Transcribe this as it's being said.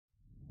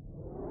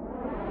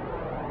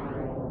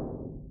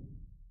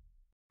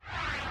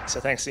So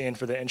thanks, Ian,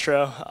 for the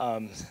intro.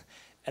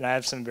 And I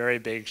have some very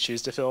big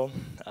shoes to fill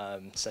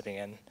stepping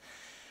in.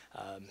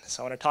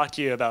 So I want to talk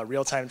to you about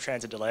real-time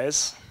transit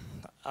delays.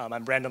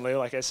 I'm Brandon Liu,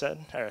 like I said,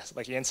 or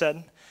like Ian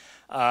said.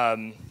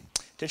 To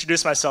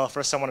introduce myself,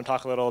 first I want to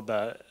talk a little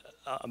about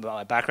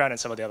my background and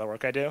some of the other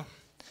work I do.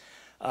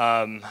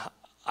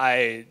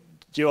 I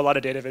do a lot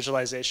of data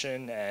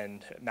visualization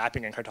and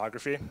mapping and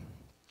cartography.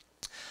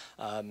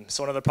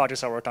 So one of the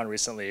projects I worked on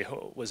recently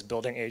was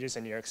building ages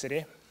in New York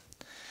City.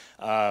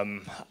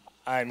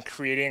 I'm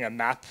creating a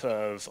map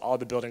of all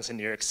the buildings in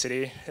New York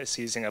City. It's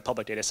using a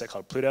public data set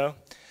called Pluto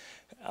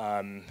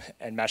and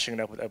matching it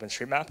up with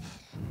OpenStreetMap.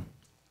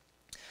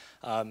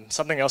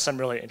 Something else I'm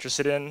really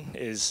interested in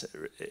is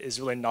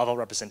really novel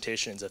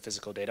representations of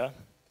physical data.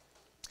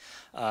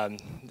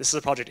 This is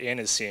a project Ian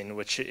has seen,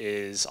 which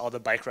is all the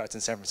bike routes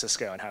in San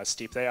Francisco and how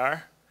steep they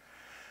are.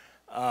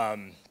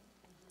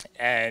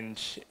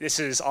 And this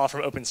is all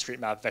from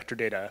OpenStreetMap vector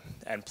data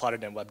and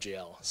plotted in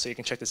WebGL. So you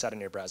can check this out in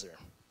your browser.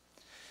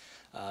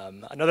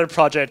 Another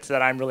project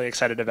that I'm really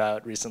excited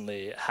about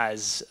recently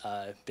has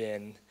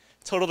been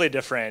totally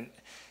different.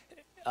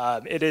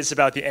 It is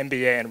about the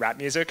NBA and rap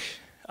music.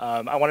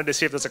 I wanted to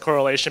see if there's a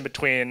correlation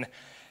between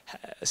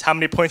how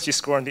many points you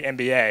score in the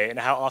NBA and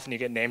how often you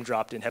get name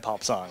dropped in hip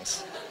hop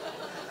songs.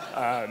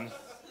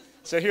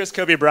 So here's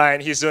Kobe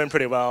Bryant, he's doing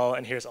pretty well,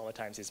 and here's all the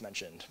times he's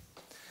mentioned.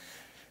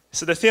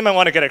 So the theme I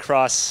want to get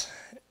across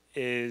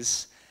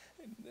is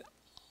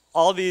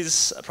all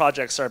these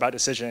projects are about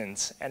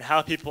decisions and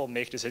how people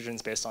make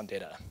decisions based on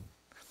data.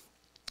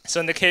 So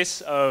in the case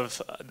of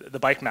the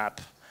bike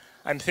map,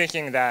 I'm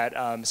thinking that,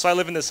 so I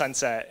live in the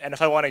Sunset, and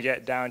if I want to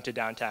get down to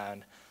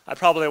downtown, I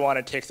probably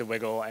want to take the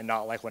Wiggle and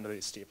not like one of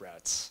these steep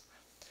routes.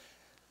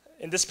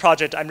 In this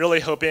project, I'm really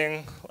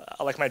hoping,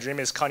 like my dream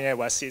is Kanye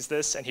West sees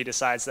this and he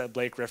decides that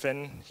Blake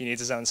Griffin, he needs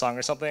his own song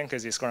or something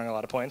because he's scoring a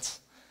lot of points.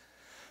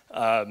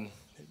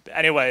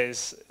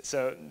 Anyways,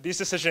 so these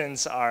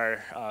decisions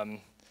are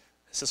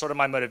so sort of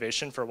my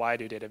motivation for why I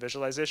do data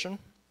visualization.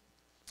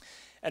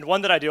 And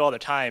one that I do all the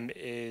time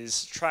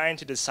is trying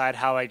to decide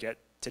how I get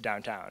to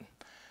downtown.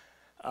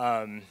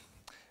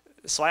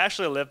 So I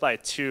actually live by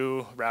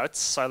two routes.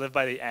 So I live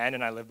by the N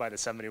and I live by the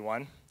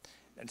 71.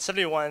 And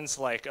 71's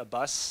like a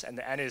bus and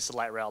the N is the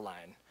light rail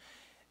line.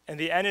 And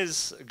the N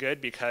is good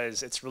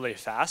because it's really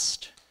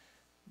fast,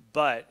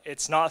 but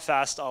it's not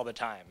fast all the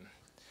time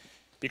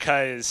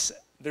because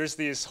there's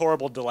these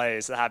horrible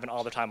delays that happen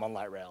all the time on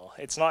light rail.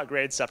 It's not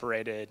grade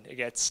separated. It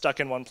gets stuck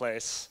in one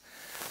place.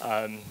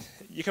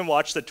 You can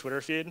watch the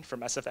Twitter feed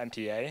from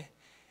SFMTA,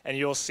 and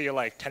you'll see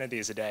like 10 of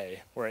these a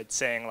day where it's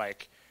saying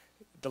like,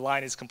 the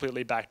line is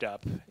completely backed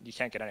up. You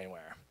can't get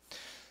anywhere.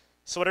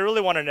 So what I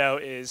really want to know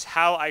is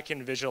how I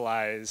can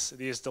visualize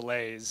these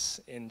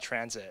delays in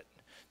transit,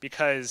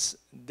 because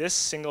this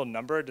single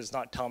number does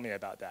not tell me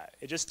about that.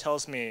 It just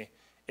tells me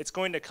it's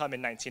going to come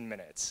in 19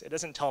 minutes. It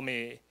doesn't tell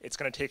me it's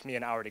going to take me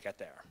an hour to get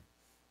there.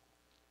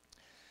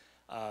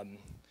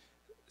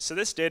 So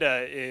this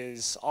data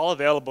is all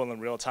available in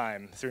real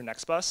time through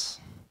Nextbus.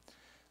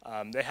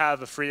 They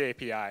have a free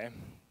API.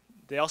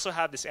 They also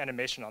have this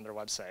animation on their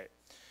website,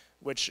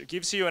 which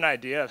gives you an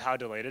idea of how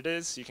delayed it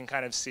is. You can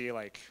kind of see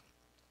like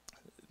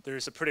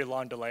there's a pretty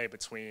long delay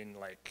between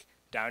like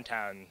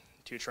downtown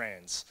two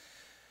trains.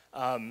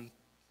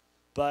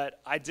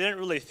 But I didn't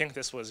really think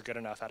this was good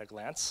enough at a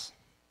glance.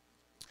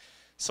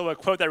 So a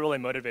quote that really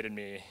motivated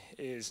me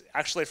is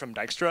actually from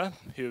Dijkstra,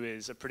 who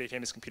is a pretty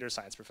famous computer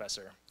science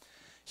professor.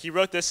 He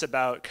wrote this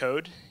about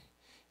code.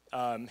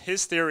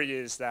 His theory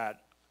is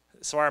that,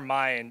 so our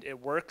mind, it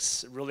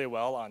works really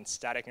well on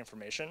static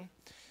information,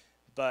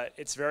 but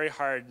it's very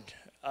hard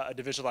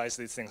to visualize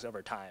these things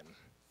over time.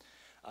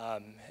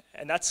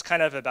 And that's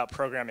kind of about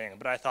programming,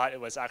 but I thought it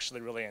was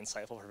actually really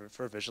insightful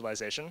for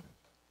visualization.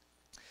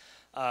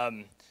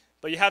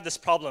 But you have this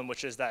problem,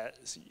 which is that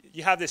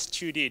you have this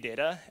 2D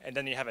data, and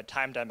then you have a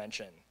time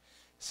dimension.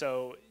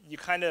 So you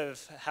kind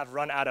of have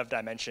run out of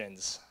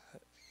dimensions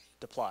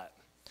to plot.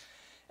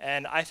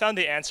 And I found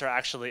the answer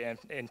actually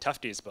in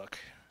Tufte's book.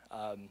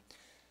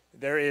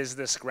 There is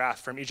this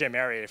graph from E.J.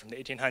 Mary from the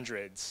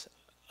 1800s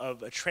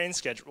of a train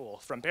schedule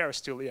from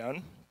Paris to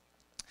Lyon.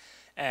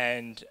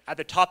 And at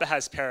the top it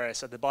has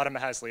Paris, at the bottom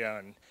it has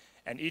Lyon,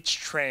 and each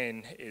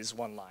train is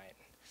one line.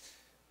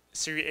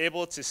 So you're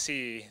able to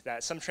see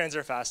that some trains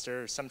are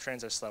faster, some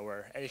trains are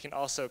slower, and you can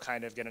also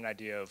kind of get an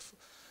idea of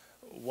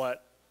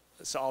what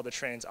all the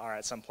trains are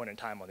at some point in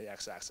time on the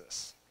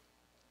x-axis.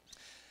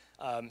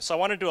 So I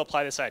wanted to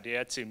apply this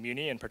idea to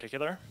Muni in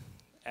particular,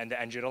 and the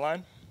NJUDA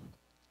line.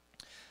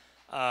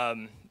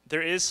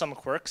 There is some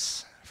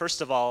quirks.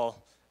 First of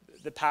all,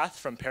 the path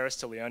from Paris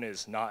to Lyon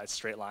is not a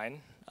straight line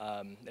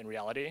in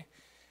reality.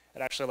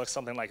 It actually looks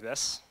something like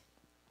this.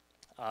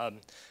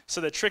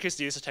 So the trick is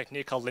to use a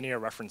technique called linear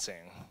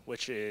referencing,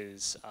 which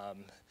is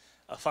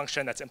a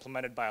function that's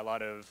implemented by a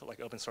lot of like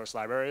open source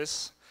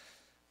libraries.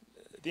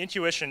 The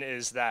intuition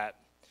is that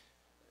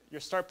your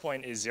start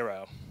point is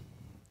 0,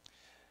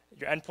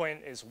 your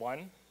endpoint is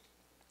 1,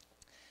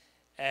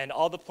 and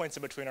all the points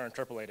in between are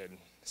interpolated.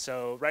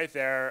 So right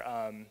there,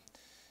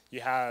 you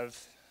have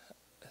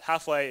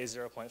halfway is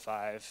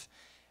 0.5.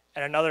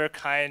 And another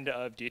kind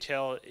of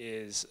detail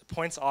is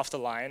points off the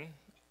line.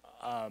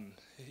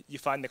 You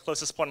find the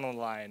closest point on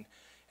the line,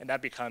 and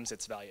that becomes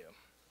its value.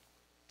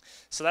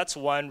 So that's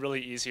one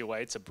really easy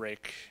way to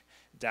break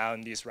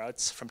down these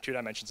routes from 2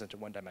 dimensions into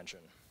 1 dimension.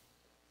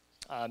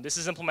 This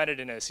is implemented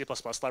in a C++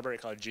 library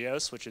called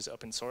Geos, which is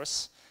open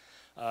source.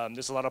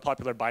 There's a lot of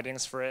popular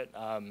bindings for it.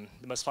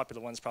 The most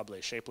popular one is probably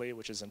Shapely,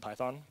 which is in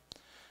Python.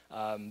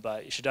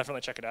 But you should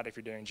definitely check it out if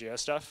you're doing geo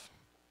stuff.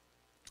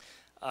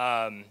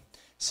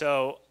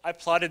 So I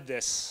plotted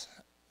this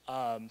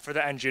for the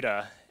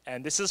NJUDA,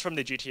 and this is from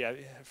the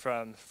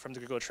from the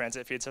Google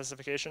Transit feed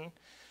specification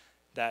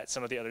that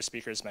some of the other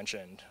speakers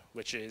mentioned,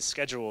 which is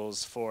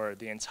schedules for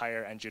the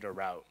entire NJUDA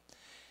route.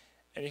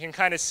 And you can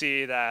kind of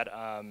see that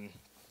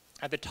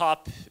at the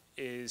top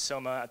is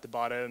Soma, at the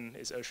bottom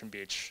is Ocean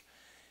Beach.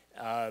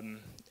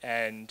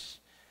 And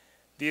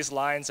these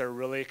lines are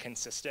really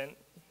consistent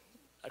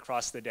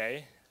across the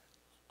day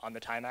on the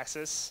time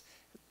axis,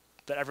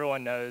 but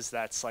everyone knows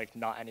that's like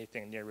not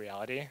anything near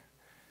reality.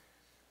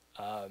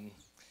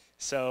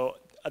 So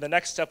the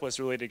next step was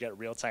really to get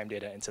real-time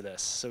data into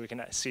this, so we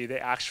can see the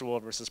actual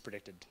versus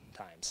predicted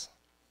times.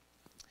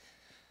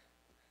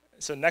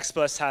 So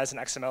Nextbus has an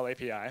XML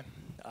API,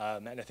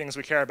 and the things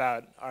we care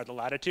about are the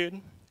latitude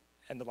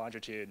and the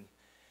longitude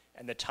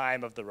and the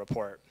time of the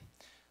report.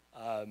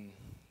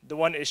 The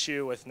one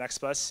issue with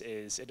Nextbus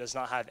is it does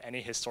not have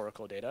any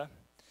historical data.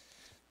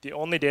 The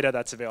only data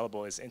that's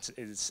available is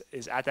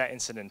at that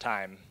instant in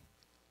time.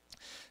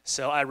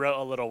 So I wrote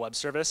a little web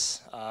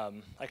service.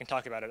 I can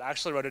talk about it. I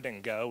actually wrote it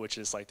in Go, which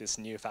is like this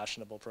new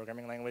fashionable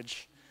programming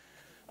language.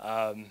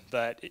 So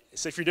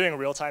if you're doing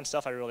real-time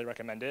stuff, I really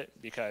recommend it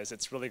because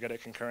it's really good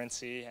at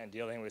concurrency and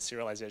dealing with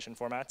serialization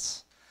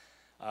formats.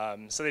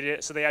 So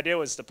the idea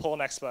was to pull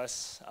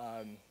Nextbus,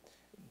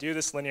 do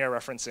this linear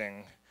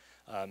referencing,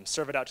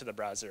 serve it out to the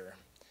browser.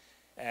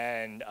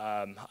 And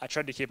I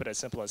tried to keep it as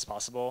simple as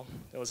possible.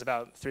 It was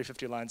about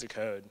 350 lines of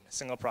code,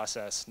 single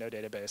process, no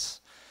database.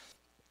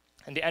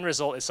 And the end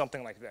result is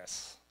something like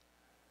this,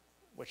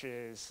 which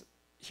is,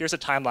 here's a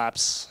time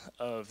lapse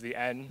of the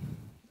N.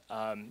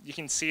 You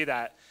can see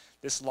that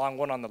this long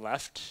one on the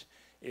left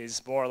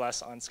is more or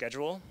less on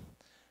schedule,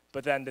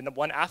 but then the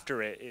one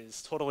after it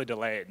is totally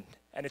delayed.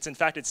 And in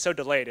fact, it's so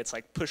delayed, it's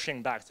like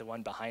pushing back the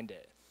one behind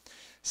it.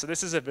 So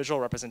this is a visual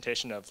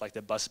representation of like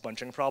the bus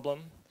bunching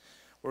problem,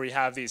 where we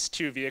have these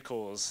 2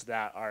 vehicles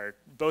that are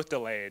both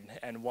delayed,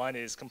 and one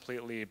is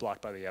completely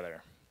blocked by the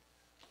other.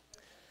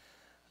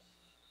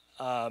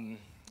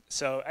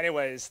 So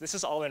anyways, this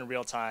is all in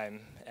real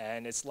time,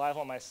 and it's live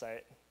on my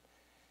site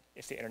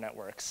if the internet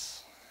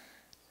works.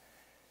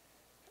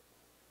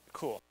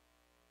 Cool.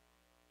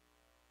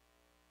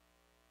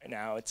 Right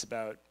now it's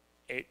about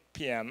 8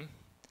 p.m.,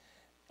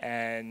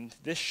 and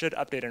this should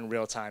update in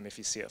real time if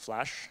you see it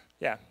flash.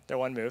 Yeah, there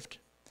one moved.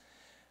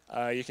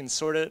 You can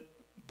sort it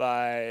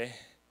by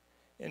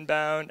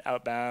inbound,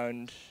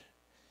 outbound.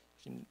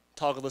 You can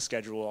toggle the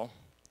schedule.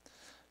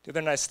 The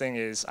other nice thing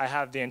is I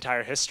have the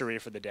entire history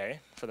for the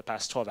day, for the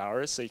past 12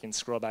 hours, so you can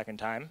scroll back in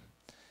time,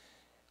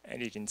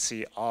 and you can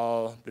see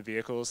all the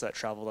vehicles that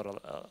traveled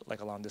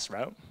along this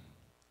route.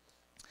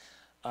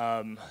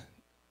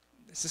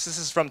 This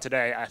is from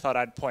today. I thought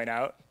I'd point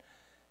out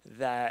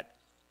that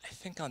I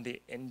think on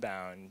the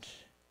inbound,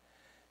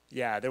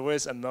 yeah, there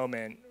was a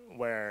moment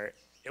where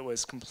it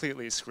was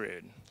completely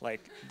screwed.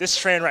 Like this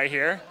train right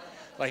here,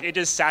 like it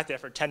just sat there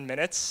for 10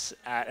 minutes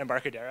at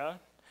Embarcadero.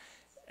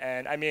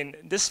 And I mean,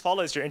 this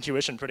follows your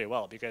intuition pretty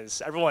well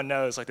because everyone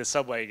knows like the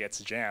subway gets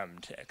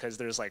jammed because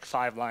there's like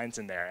 5 lines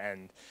in there.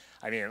 And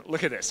I mean,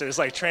 look at this. There's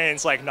like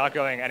trains like not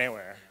going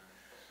anywhere.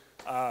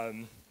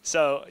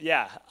 So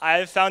yeah,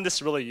 I've found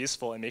this really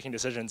useful in making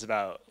decisions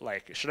about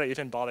like, should I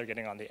even bother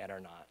getting on the N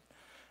or not?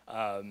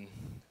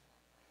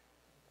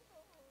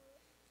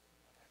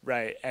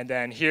 Right, and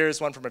then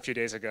here's one from a few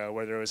days ago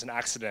where there was an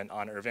accident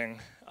on Irving,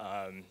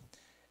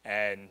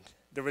 and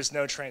there was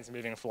no trains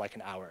moving for like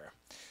an hour.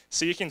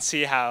 So you can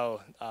see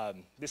how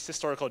this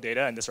historical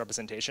data and this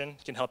representation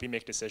can help you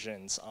make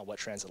decisions on what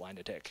transit line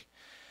to take.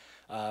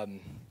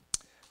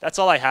 That's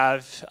all I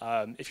have.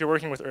 If you're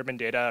working with urban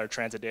data or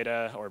transit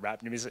data or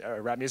rap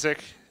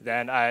music,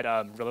 then I'd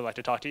really like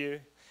to talk to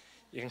you.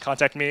 You can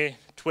contact me,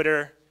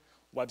 Twitter,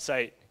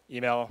 website,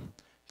 email,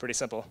 pretty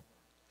simple.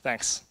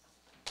 Thanks.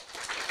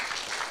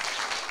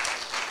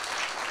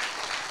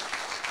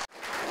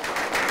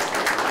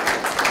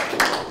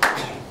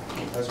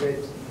 That was great.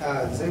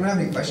 Does anyone have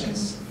any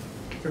questions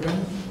for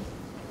Ben?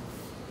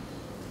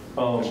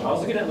 I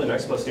was looking at the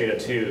Nextbus data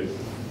too.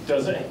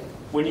 Does it,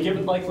 when you give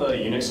it like the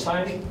Unix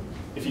time,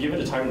 if you give it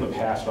a time in the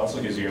past, it also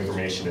gives you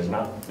information. Is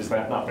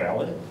that not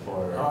valid?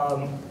 Or?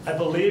 I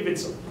believe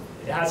it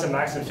has a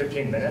max of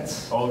 15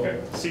 minutes. Oh,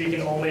 okay. So you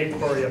can only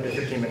query up to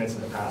 15 minutes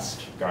in the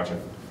past. Gotcha.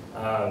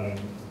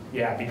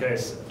 Yeah,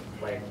 because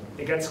like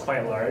it gets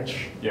quite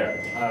large.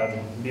 Yeah.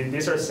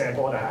 These are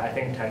sampled at I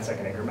think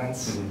 10-second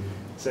increments. Mm-hmm.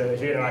 So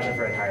if you can imagine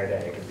for an entire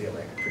day, it could be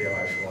like pretty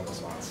large for one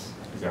response.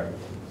 Exactly.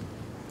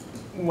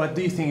 What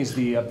do you think is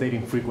the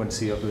updating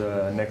frequency of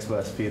the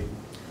Nextbus feed?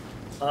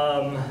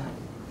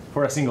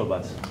 For a single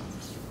bus.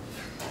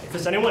 If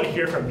there's anyone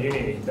here from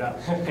Muni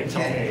that can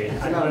tell me,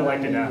 I'd really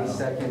like to know. 90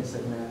 seconds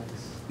at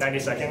max. 90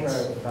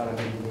 seconds? For about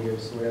 100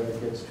 meters, so wherever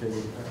it gets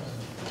triggered.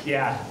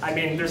 Yeah, I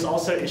mean, there's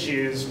also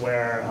issues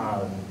where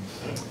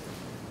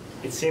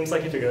it seems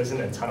like if it goes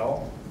in a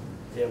tunnel,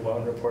 it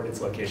won't report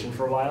its location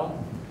for a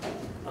while.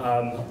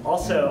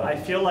 Also, I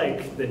feel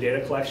like the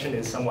data collection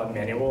is somewhat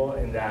manual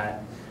in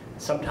that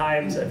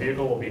sometimes a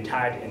vehicle will be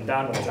tagged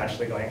inbound when it's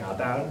actually going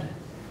outbound.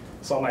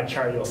 So on my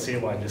chart, you'll see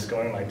one just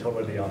going like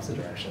totally the opposite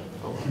direction.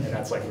 And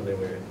that's like really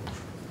weird.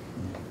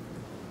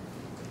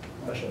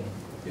 Question?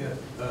 Yeah,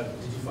 did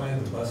you find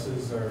the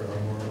buses are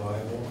more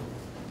reliable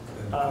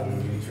than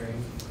the Muni train?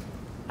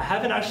 I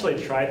haven't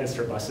actually tried this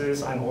for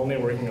buses. I'm only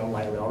working on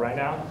light rail right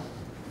now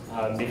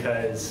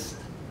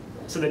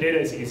so the data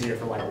is easier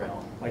for light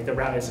rail. Like the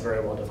route is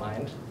very well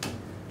defined.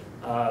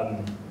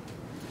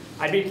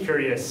 I'd be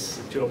curious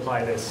to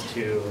apply this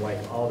to like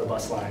all the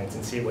bus lines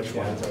and see which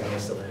ones are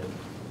most delayed.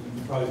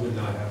 You probably would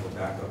not have a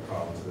backup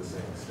problem to the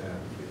same extent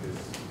because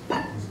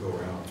things go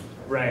around.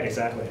 Right,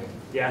 exactly.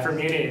 Yeah, for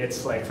Muni,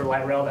 it's like for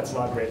light rail that's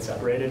not grade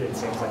separated, it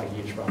seems like a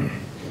huge problem.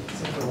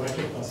 Except for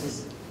electric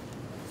buses.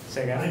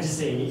 Say again? I'm just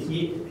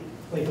saying,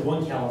 like the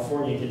one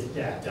California gets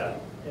backed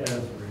up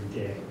every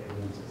day.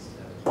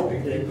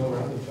 They go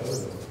around each other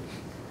though.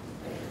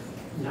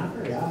 Not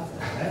very often.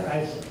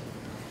 I've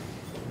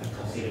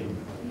seen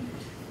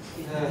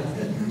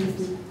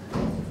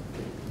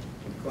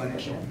Go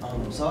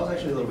on. So I was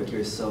actually a little bit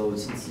curious. So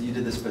since you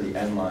did this for the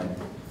end line,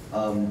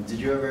 did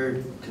you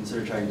ever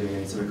consider trying doing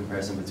any sort of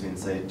comparison between,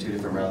 say, two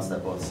different routes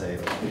that both, say,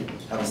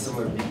 have a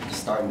similar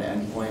start and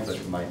end point,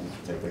 but might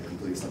take like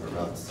completely separate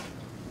routes,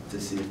 to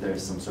see if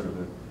there's some sort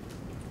of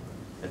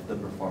if the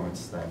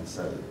performance then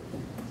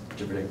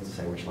to predict,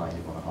 say, which line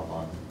you want to hop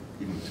on,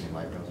 even between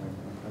light rails or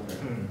anything like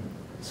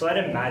that? So I'd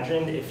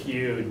imagine if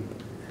you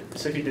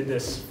did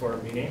this for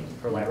Muni,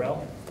 for light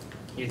rail,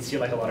 you'd see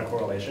like a lot of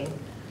correlation.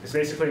 Because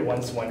basically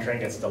once one train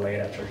gets delayed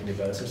at Church and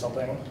Dubose or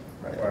something,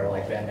 Right. or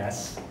like Van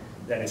Ness,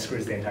 then it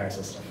screws the entire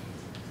system.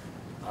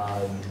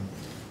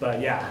 But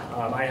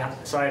yeah,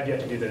 so I have yet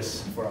to do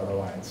this for other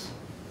lines.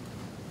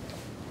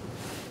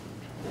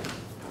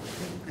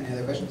 Any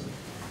other questions?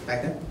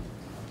 Back there?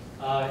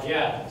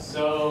 Yeah,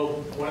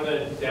 so one of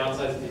the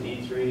downsides to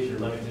D3 is you're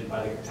limited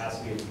by the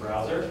capacity of the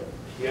browser.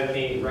 Do you have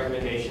any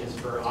recommendations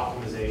for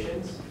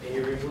optimizations in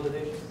your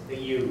visualizations that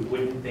you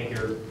wouldn't think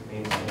are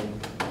mainstream?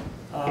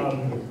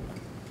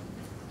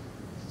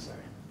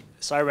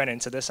 So I ran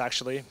into this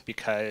actually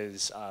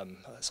because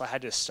so I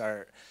had to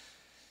start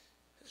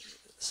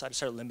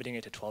limiting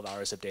it to 12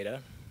 hours of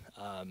data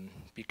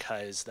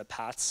because the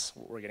paths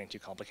were getting too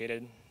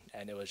complicated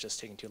and it was just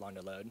taking too long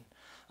to load.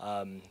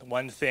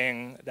 One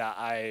thing that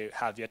I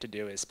have yet to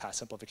do is path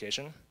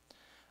simplification.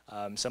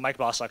 So Mike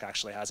Bostock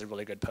actually has a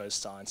really good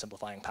post on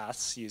simplifying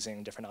paths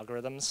using different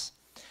algorithms.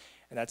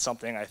 And that's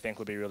something I think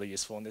would be really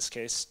useful in this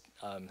case.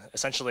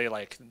 Essentially,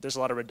 like, there's a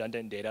lot of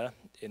redundant data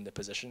in the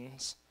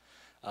positions,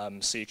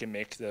 so you can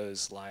make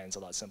those lines a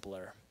lot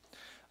simpler.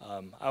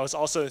 I was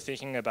also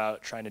thinking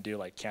about trying to do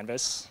like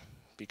Canvas,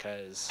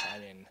 because I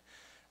mean,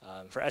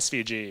 for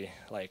SVG,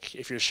 like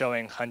if you're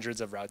showing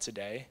hundreds of routes a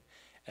day,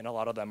 and a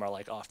lot of them are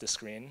like off the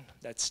screen,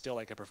 that's still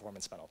like a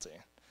performance penalty.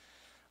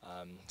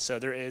 So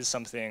there is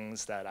some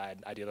things that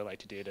I'd ideally like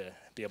to do to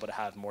be able to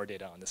have more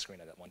data on the screen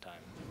at one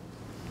time.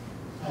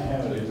 I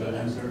have a little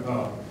answer,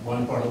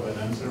 one part of an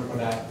answer for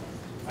that.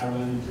 I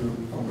run into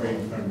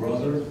comparing different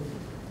browsers,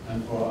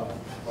 and for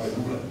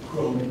example,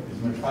 Chrome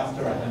is much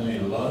faster at handling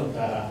a lot of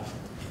data,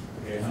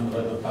 okay,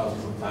 hundreds of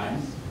thousands of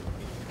times.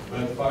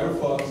 But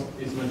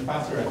Firefox is much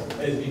faster at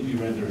SVG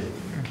rendering.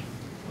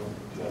 So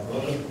you have a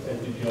lot of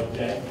SVG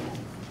objects.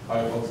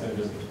 Firefox can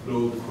just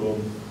explode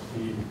Chrome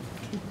speed,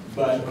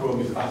 but Chrome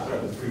is faster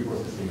at the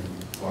pre-processing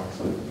part.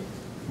 So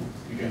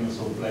you can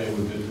also play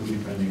with the two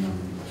depending on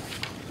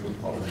your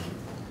problem.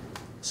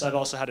 So I've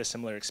also had a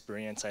similar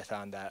experience. I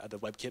found that the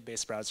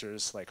WebKit-based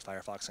browsers like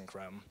Firefox and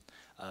Chrome,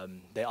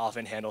 they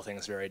often handle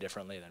things very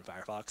differently than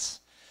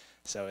Firefox.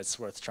 So it's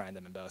worth trying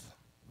them in both.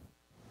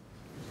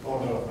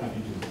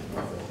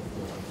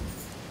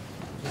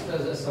 Just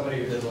as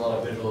somebody who does a lot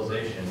of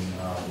visualization,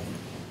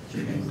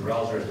 the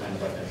browser is kind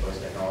of like that choice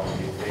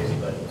technology based,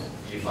 but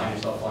do you find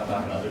yourself falling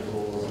back on other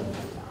tools and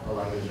or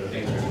languages or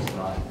things that are just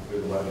not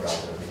through the web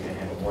browser? You can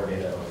handle more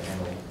data or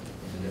handle it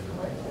in a different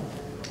way?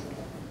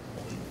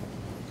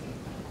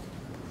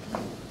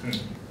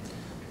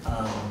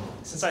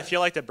 Since I feel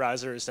like the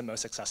browser is the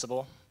most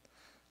accessible,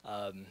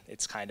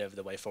 it's kind of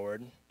the way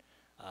forward.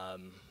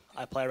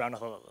 I play around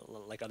with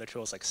like other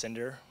tools like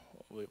Cinder,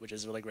 which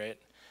is really great.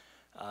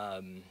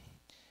 And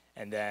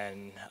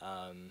then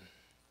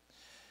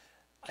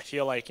I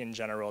feel like in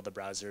general the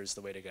browser is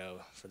the way to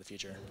go for the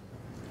future.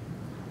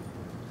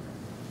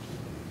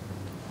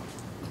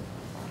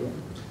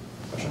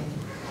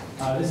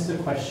 This is a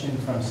question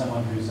from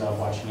someone who's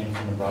watching in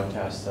from the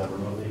broadcast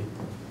remotely.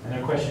 And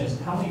their question is,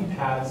 how many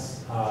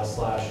paths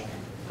slash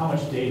how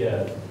much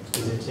data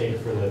does it take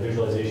for the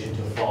visualization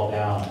to fall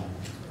down?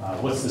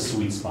 What's the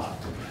sweet spot?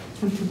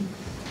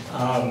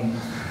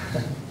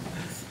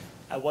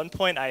 At one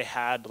point, I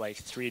had like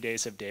 3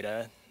 days of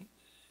data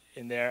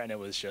in there, and it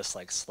was just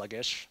like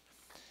sluggish.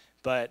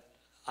 But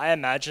I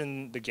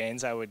imagine the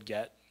gains I would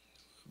get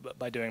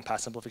by doing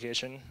path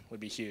simplification would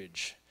be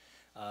huge.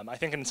 I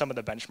think in some of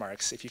the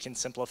benchmarks, if you can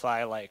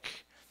simplify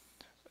like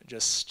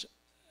just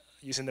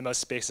using the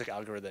most basic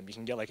algorithm, you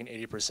can get like an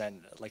 80%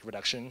 like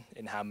reduction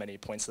in how many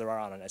points there are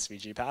on an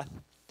SVG path.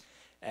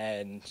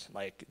 And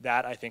like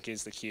that, I think,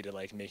 is the key to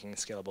like making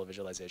scalable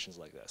visualizations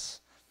like this.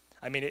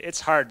 I mean, it's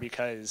hard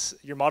because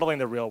you're modeling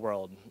the real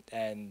world,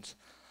 and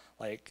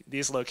like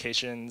these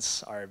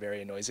locations are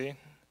very noisy.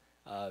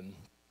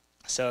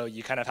 So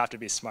you kind of have to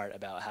be smart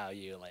about how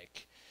you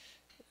like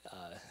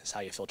how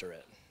you filter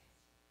it.